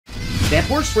Bet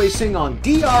horse racing on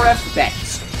DRF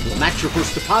Bets. We'll match your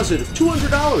first deposit of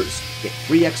 $200. Get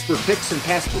free expert picks and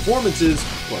past performances,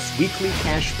 plus weekly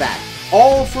cash back.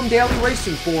 All from Daily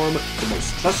Racing Form, the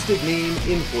most trusted name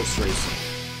in horse racing.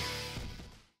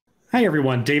 Hi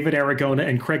everyone, David Aragona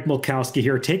and Craig Milkowki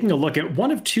here, taking a look at one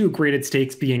of two graded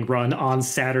stakes being run on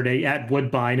Saturday at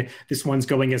Woodbine. This one's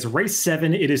going as race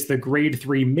 7. It is the grade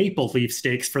 3 Maple Leaf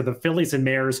Stakes for the fillies and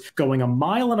mares, going 1.25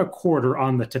 miles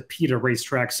on the Tapeta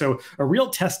racetrack. So a real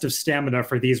test of stamina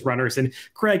for these runners. And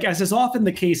Craig, as is often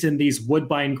the case in these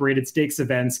Woodbine graded stakes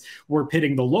events, we're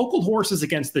pitting the local horses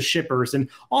against the shippers. And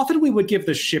often we would give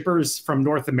the shippers from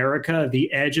North America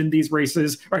the edge in these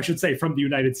races, or I should say from the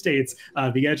United States,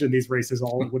 the edge in these races.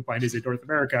 All of Woodbine is in North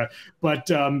America, but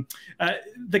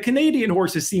the Canadian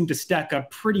horses seem to stack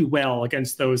up pretty well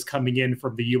against those coming in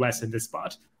from the U.S. in this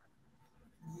spot.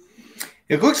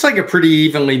 It looks like a pretty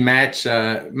evenly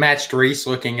matched race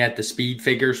looking at the speed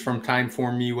figures from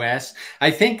Timeform US.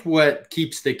 I think what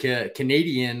keeps the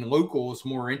Canadian locals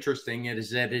more interesting is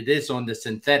that it is on the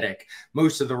synthetic.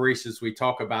 Most of the races we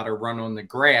talk about are run on the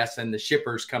grass, and the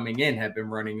shippers coming in have been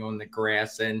running on the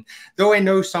grass. And though I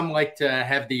know some like to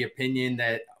have the opinion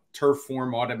that turf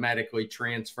form automatically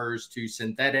transfers to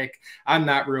synthetic, I'm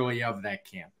not really of that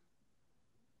camp.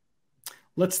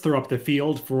 Let's throw up the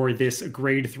field for this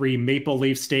grade 3 Maple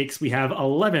Leaf Stakes. We have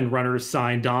 11 runners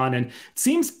signed on, and it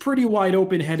seems pretty wide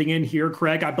open heading in here,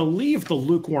 Craig. I believe the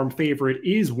lukewarm favorite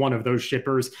is one of those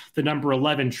shippers, the number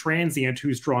 11 Transient,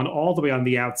 who's drawn all the way on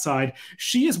the outside.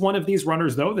 She is one of these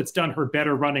runners, though, that's done her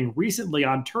better running recently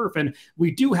on turf, and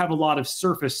we do have a lot of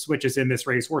surface switches in this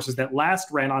race. Horses that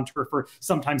last ran on turf or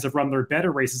sometimes have run their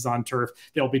better races on turf.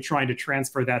 They'll be trying to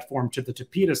transfer that form to the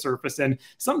Tapeta surface, and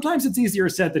sometimes it's easier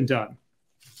said than done.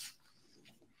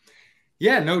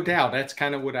 Yeah, no doubt. That's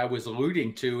kind of what I was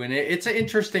alluding to. And it's an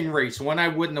interesting race. One I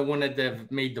wouldn't have wanted to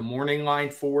have made the morning line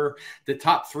for. The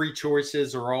top 3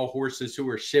 choices are all horses who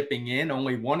are shipping in.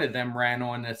 Only one of them ran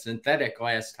on a synthetic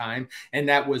last time, and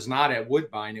that was not at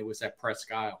Woodbine. It was at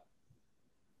Presque Isle.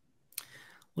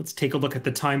 Let's take a look at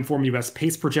the Timeform US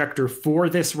pace projector for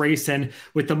this race. And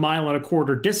with the 1.25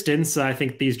 mile distance, I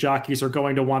think these jockeys are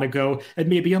going to want to go at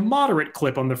maybe a moderate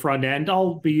clip on the front end.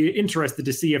 I'll be interested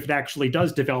to see if it actually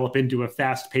does develop into a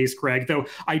fast pace, Craig. Though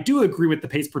I do agree with the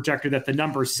pace projector that the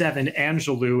number 7,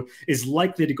 Angelou, is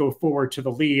likely to go forward to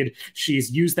the lead.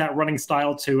 She's used that running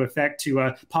style to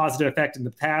a positive effect in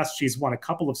the past. She's won a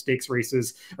couple of stakes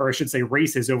races, or I should say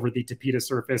races, over the Tapeta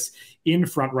surface in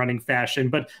front running fashion.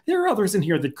 But there are others in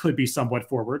here that could be somewhat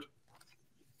forward.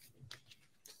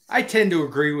 I tend to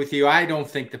agree with you. I don't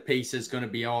think the pace is going to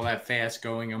be all that fast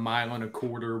going 1.25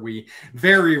 miles. We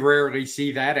very rarely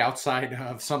see that outside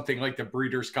of something like the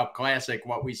Breeders' Cup Classic,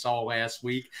 what we saw last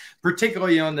week,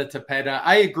 particularly on the Tapeta.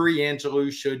 I agree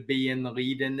Angelou should be in the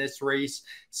lead in this race.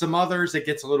 Some others, it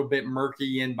gets a little bit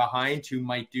murky in behind who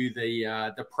might do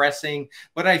the pressing,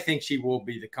 but I think she will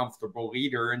be the comfortable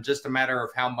leader, and just a matter of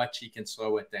how much she can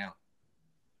slow it down.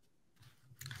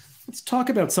 Let's talk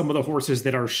about some of the horses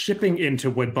that are shipping into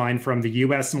Woodbine from the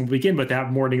U.S., and we'll begin with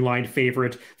that morning line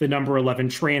favorite, the number 11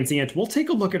 Transient. We'll take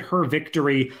a look at her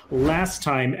victory last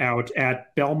time out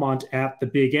at Belmont at the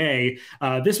Big A.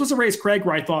 This was a race, Craig,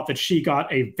 where I thought that she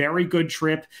got a very good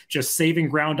trip, just saving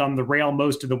ground on the rail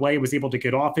most of the way, was able to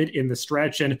get off it in the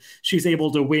stretch, and she's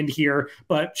able to win here.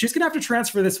 But she's going to have to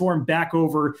transfer this form back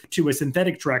over to a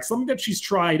synthetic track, something that she's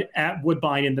tried at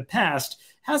Woodbine in the past.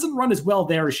 Hasn't run as well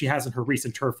there as she has in her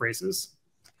recent turf races.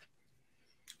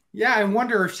 Yeah, I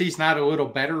wonder if she's not a little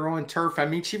better on turf. I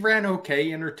mean, she ran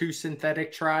okay in her 2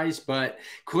 synthetic tries, but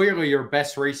clearly her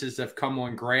best races have come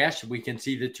on grass. We can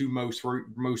see the 2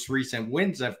 most recent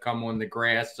wins have come on the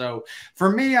grass. So for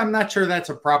me, I'm not sure that's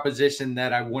a proposition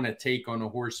that I want to take on a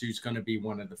horse who's going to be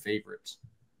one of the favorites.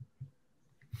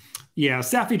 Yeah,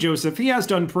 Safi Joseph, he has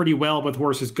done pretty well with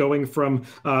horses going from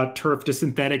turf to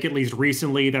synthetic, at least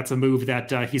recently. That's a move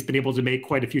that he's been able to make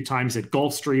quite a few times at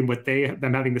Gulfstream with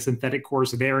them having the synthetic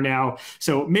course there now.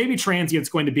 So maybe Transient's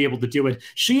going to be able to do it.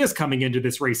 She is coming into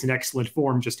this race in excellent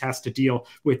form, just has to deal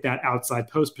with that outside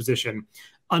post position.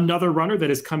 Another runner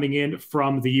that is coming in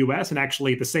from the U.S. and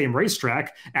actually the same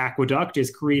racetrack, Aqueduct,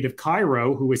 is Creative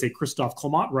Cairo, who is a Christophe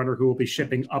Clement runner who will be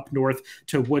shipping up north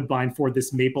to Woodbine for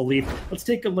this Maple Leaf. Let's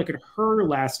take a look at her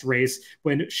last race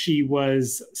when she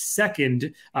was second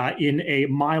in a 1.8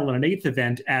 mile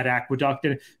event at Aqueduct.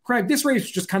 And Craig, this race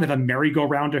was just kind of a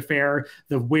merry-go-round affair.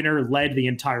 The winner led the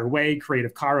entire way.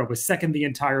 Creative Cairo was second the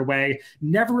entire way,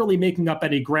 never really making up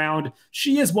any ground.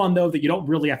 She is one, though, that you don't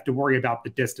really have to worry about the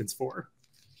distance for.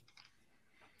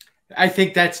 I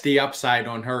think that's the upside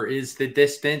on her is the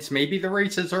distance. Maybe the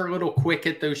races are a little quick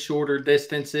at those shorter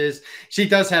distances. She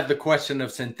does have the question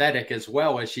of synthetic as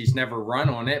well, as she's never run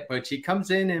on it, but she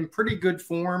comes in pretty good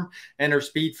form and her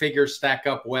speed figures stack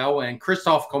up well. And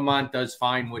Christophe Clement does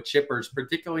fine with chippers,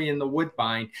 particularly in the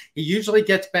Woodbine. He usually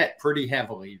gets bet pretty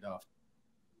heavily though.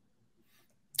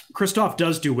 Christophe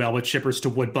does do well with chippers to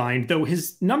Woodbine, though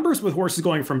his numbers with horses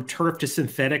going from turf to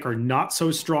synthetic are not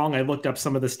so strong. I looked up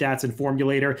some of the stats in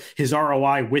Formulator. His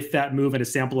ROI with that move and a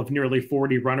sample of nearly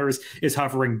 40 runners is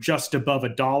hovering just above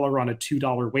 $1 on a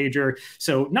 $2 wager.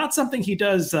 So not something he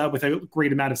does with a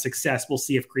great amount of success. We'll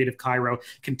see if Creative Cairo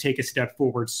can take a step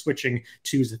forward switching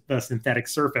to the synthetic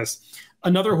surface.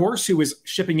 Another horse who is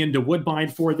shipping into Woodbine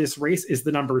for this race is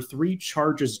the number 3,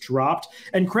 Charges Dropped.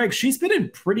 And Craig, she's been in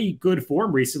pretty good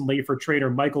form recently for trainer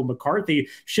Michael McCarthy,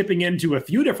 shipping into a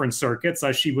few different circuits.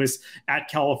 She was at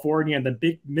California in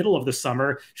the middle of the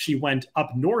summer. She went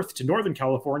up north to Northern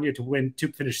California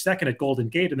to finish second at Golden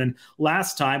Gate. And then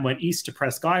last time went east to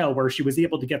Presque Isle, where she was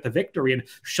able to get the victory and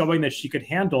showing that she could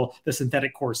handle the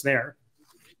synthetic course there.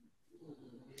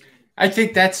 I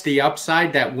think that's the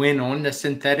upside, that win on the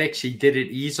synthetic. She did it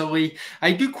easily.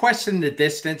 I do question the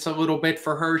distance a little bit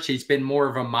for her. She's been more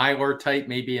of a miler type,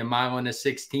 maybe a mile and a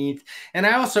 16th. And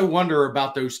I also wonder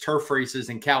about those turf races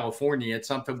in California. It's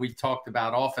something we've talked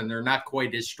about often. They're not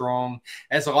quite as strong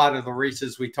as a lot of the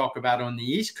races we talk about on the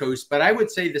East Coast, but I would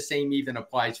say the same even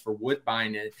applies for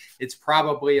Woodbine. It's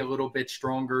probably a little bit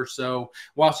stronger. So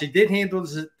while she did handle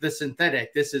the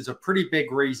synthetic, this is a pretty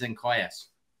big raise in class.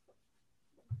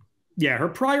 Yeah, her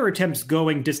prior attempts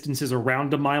going distances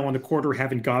around 1.25 miles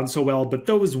haven't gone so well, but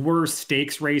those were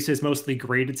stakes races, mostly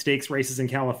graded stakes races in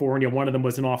California. One of them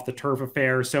was an off-the-turf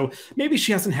affair, so maybe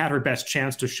she hasn't had her best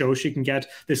chance to show she can get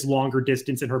this longer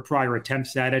distance in her prior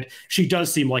attempts at it. She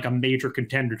does seem like a major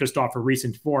contender just off her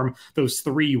recent form. Those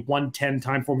 3 1:10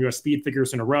 time formula speed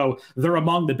figures in a row, they're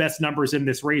among the best numbers in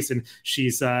this race, and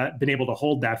she's been able to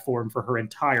hold that form for her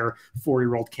entire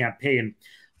 4-year-old campaign.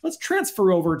 Let's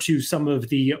transfer over to some of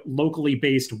the locally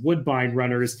based Woodbine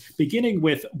runners, beginning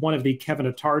with one of the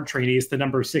Kevin Attard trainees, the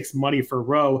number 6 Money for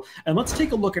Row. And let's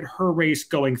take a look at her race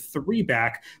going 3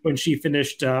 back when she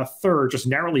finished third, just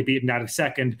narrowly beaten out of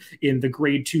second in the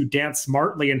Grade 2 Dance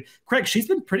Smartly. And Craig, she's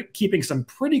been keeping some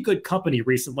pretty good company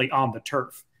recently on the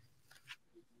turf.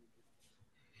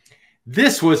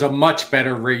 This was a much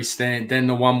better race than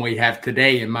the one we have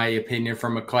today, in my opinion,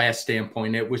 from a class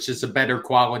standpoint. It was just a better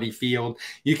quality field.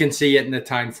 You can see it in the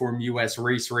Timeform US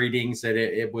race ratings that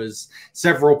it was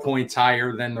several points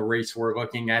higher than the race we're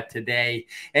looking at today.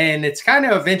 And it's kind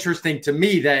of interesting to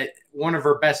me that one of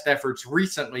her best efforts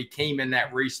recently came in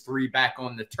that race 3 back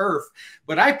on the turf.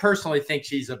 But I personally think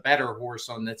she's a better horse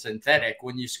on the synthetic.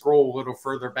 When you scroll a little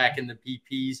further back in the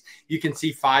PPs, you can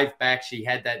see 5 back. She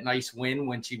had that nice win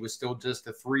when she was still just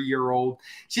a 3-year-old.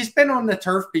 She's been on the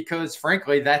turf because,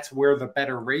 frankly, that's where the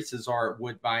better races are at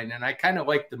Woodbine. And I kind of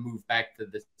like the move back to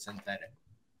the synthetic.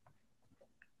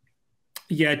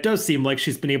 Yeah, it does seem like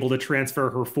she's been able to transfer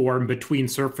her form between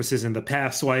surfaces in the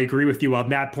past, so I agree with you on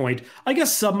that point. I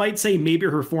guess some might say maybe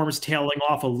her form is tailing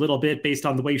off a little bit based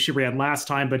on the way she ran last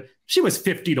time, but she was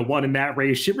 50-1 in that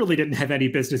race. She really didn't have any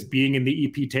business being in the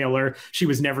EP Taylor. She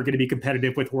was never going to be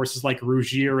competitive with horses like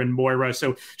Rougier and Moira,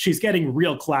 so she's getting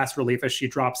real class relief as she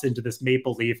drops into this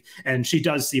Maple Leaf, and she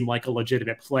does seem like a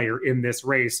legitimate player in this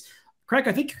race. Craig,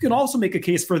 I think you can also make a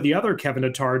case for the other Kevin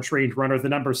Attard trained runner, the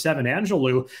number 7,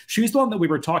 Angelou. She's the one that we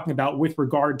were talking about with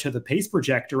regard to the pace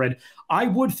projector, and I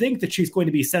would think that she's going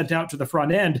to be sent out to the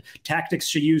front end, tactics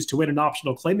she used to win an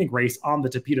optional claiming race on the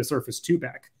Tapeta Surface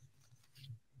 2-back.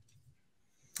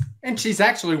 And she's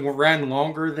actually ran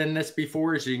longer than this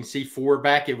before. As you can see, 4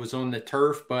 back, it was on the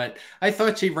turf. But I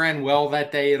thought she ran well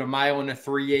that day at 1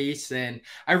 3/8. And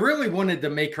I really wanted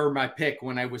to make her my pick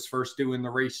when I was first doing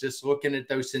the race, just looking at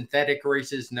those synthetic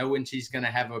races, knowing she's going to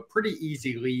have a pretty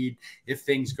easy lead if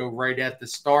things go right at the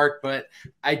start. But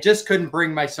I just couldn't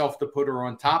bring myself to put her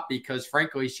on top because,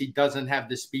 frankly, she doesn't have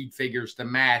the speed figures to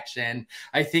match. And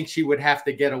I think she would have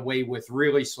to get away with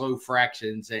really slow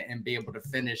fractions and be able to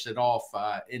finish it off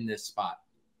in this spot.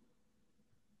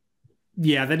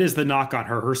 Yeah, that is the knock on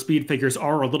her. Her speed figures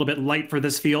are a little bit light for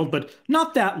this field, but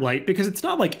not that light because it's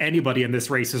not like anybody in this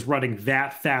race is running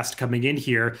that fast coming in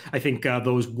here. I think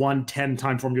those 1:10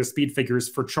 time formula speed figures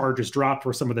for Charges Dropped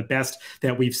were some of the best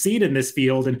that we've seen in this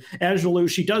field. And Angelou,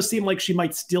 she does seem like she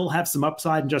might still have some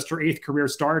upside in just her 8th career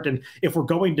start. And if we're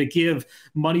going to give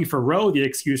Money for Row the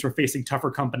excuse for facing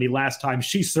tougher company last time,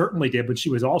 she certainly did, but she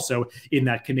was also in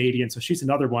that Canadian. So she's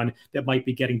another one that might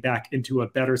be getting back into a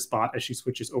better spot as she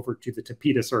switches over to the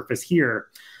Tapeta Surface here.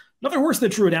 Another horse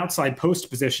that drew an outside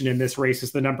post position in this race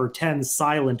is the number 10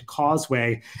 Silent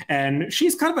Causeway. And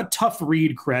she's kind of a tough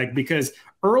read, Craig, because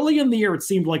early in the year, it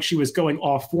seemed like she was going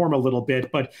off form a little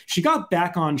bit, but she got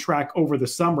back on track over the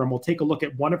summer. And we'll take a look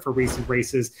at one of her recent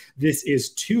races. This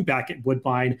is 2 back at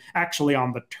Woodbine, actually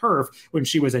on the turf, when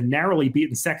she was a narrowly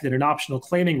beaten second in an optional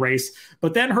claiming race.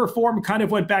 But then her form kind of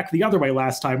went back the other way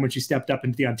last time when she stepped up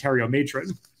into the Ontario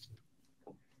Matron.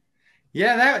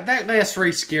 Yeah, that last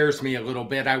race scares me a little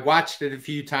bit. I watched it a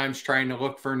few times trying to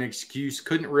look for an excuse.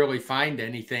 Couldn't really find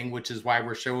anything, which is why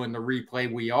we're showing the replay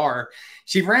we are.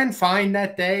 She ran fine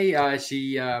that day.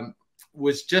 She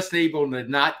was just able to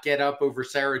not get up over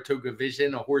Saratoga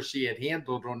Vision, a horse she had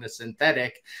handled on the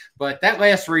synthetic. But that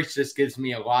last race just gives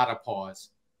me a lot of pause.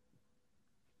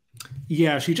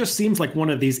 Yeah, she just seems like one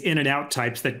of these in and out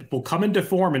types that will come into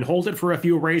form and hold it for a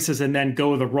few races and then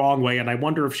go the wrong way. And I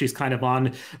wonder if she's kind of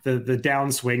on the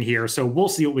downswing here. So we'll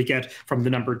see what we get from the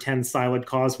number 10 Silent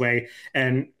Causeway.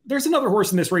 And there's another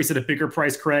horse in this race at a bigger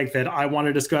price, Craig, that I want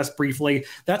to discuss briefly.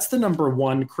 That's the number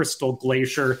 1 Crystal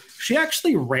Glacier. She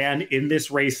actually ran in this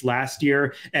race last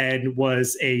year and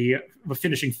was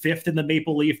finishing 5th in the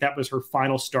Maple Leaf. That was her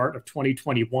final start of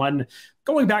 2021.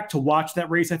 Going back to watch that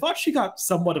race, I thought she got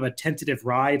somewhat of a tentative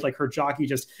ride. Like her jockey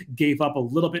just gave up a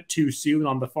little bit too soon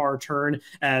on the far turn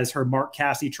as her Mark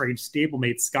Casse trained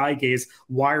stablemate Skygaze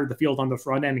wired the field on the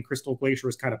front end, and Crystal Glacier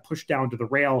was kind of pushed down to the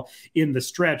rail in the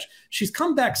stretch. She's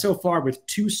come back so far with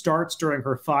 2 starts during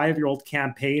her 5-year-old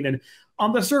campaign, and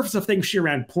on the surface of things, she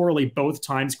ran poorly both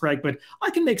times, Craig, but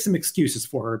I can make some excuses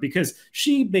for her because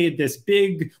she made this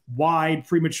big, wide,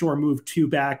 premature move 2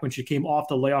 back when she came off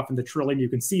the layoff in the Trillium. You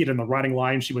can see it in the running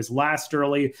line. She was last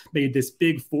early, made this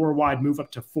big 4-wide move up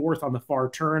to 4th on the far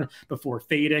turn before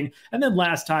fading. And then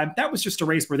last time, that was just a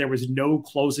race where there was no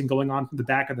closing going on from the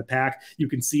back of the pack. You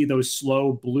can see those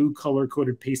slow blue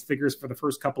color-coded pace figures for the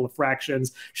first couple of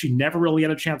fractions. She never really had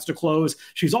a chance to close.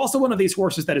 She's also one of these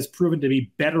horses that has proven to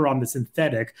be better on the synthetic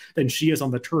than she is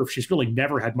on the turf. She's really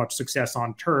never had much success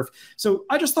on turf. So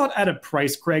I just thought at a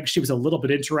price, Craig, she was a little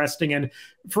bit interesting. And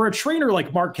for a trainer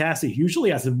like Mark Casse, usually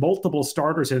has multiple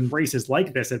starters in races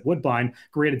like this at Woodbine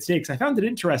graded stakes, I found it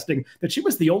interesting that she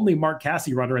was the only Mark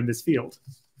Casse runner in this field.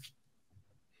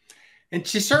 And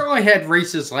she certainly had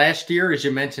races last year. As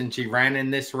you mentioned, she ran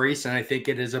in this race, and I think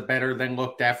it is a better than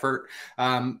looked effort.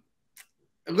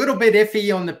 A little bit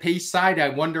iffy on the pace side. I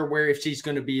wonder if she's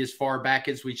going to be as far back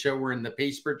as we show her in the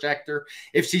pace projector.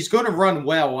 If she's going to run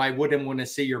well, I wouldn't want to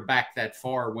see her back that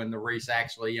far when the race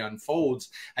actually unfolds.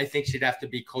 I think she'd have to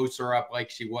be closer up like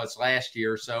she was last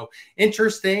year. So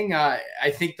interesting. I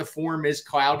think the form is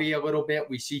cloudy a little bit.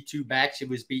 We see 2 back. She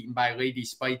was beaten by Lady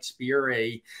Spite Spear,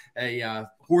 a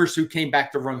horse who came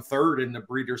back to run 3rd in the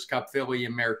Breeders' Cup Filly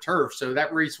and Mare Turf. So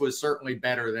that race was certainly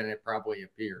better than it probably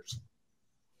appears.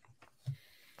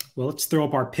 Well, let's throw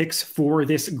up our picks for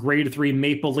this grade 3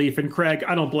 Maple Leaf. And Craig,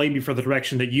 I don't blame you for the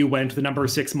direction that you went, the number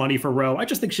 6 Money for Row. I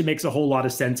just think she makes a whole lot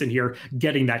of sense in here,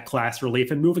 getting that class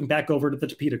relief and moving back over to the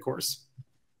Tapeta course.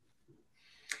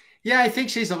 Yeah, I think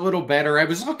she's a little better. I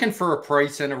was looking for a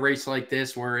price in a race like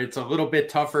this where it's a little bit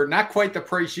tougher. Not quite the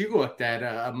price you looked at,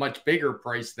 a much bigger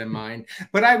price than mine.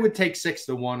 But I would take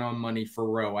 6-1 on Money for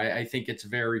Row. I think it's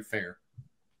very fair.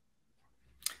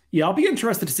 Yeah, I'll be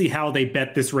interested to see how they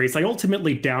bet this race. I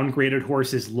ultimately downgraded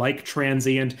horses like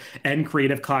Transient and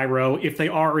Creative Cairo. If they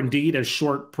are indeed as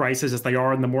short prices as they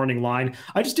are in the morning line,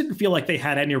 I just didn't feel like they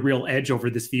had any real edge over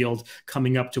this field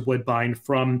coming up to Woodbine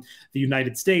from the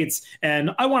United States.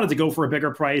 And I wanted to go for a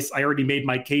bigger price. I already made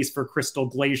my case for Crystal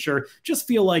Glacier. Just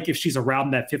feel like if she's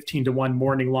around that 15-1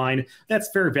 morning line, that's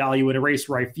fair value in a race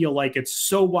where I feel like it's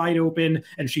so wide open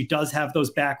and she does have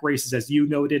those back races, as you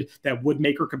noted, that would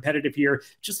make her competitive here.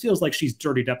 Just feels like she's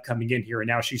dirtied up coming in here, and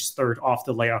now she's 3rd off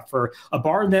the layoff for a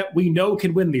barn that we know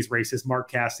can win these races, Mark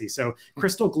Casse. So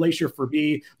Crystal Glacier for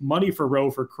me, Money for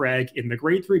Row for Craig in the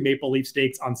grade 3 Maple Leaf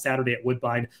Stakes on Saturday at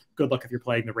Woodbine. Good luck if you're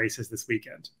playing the races this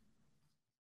weekend.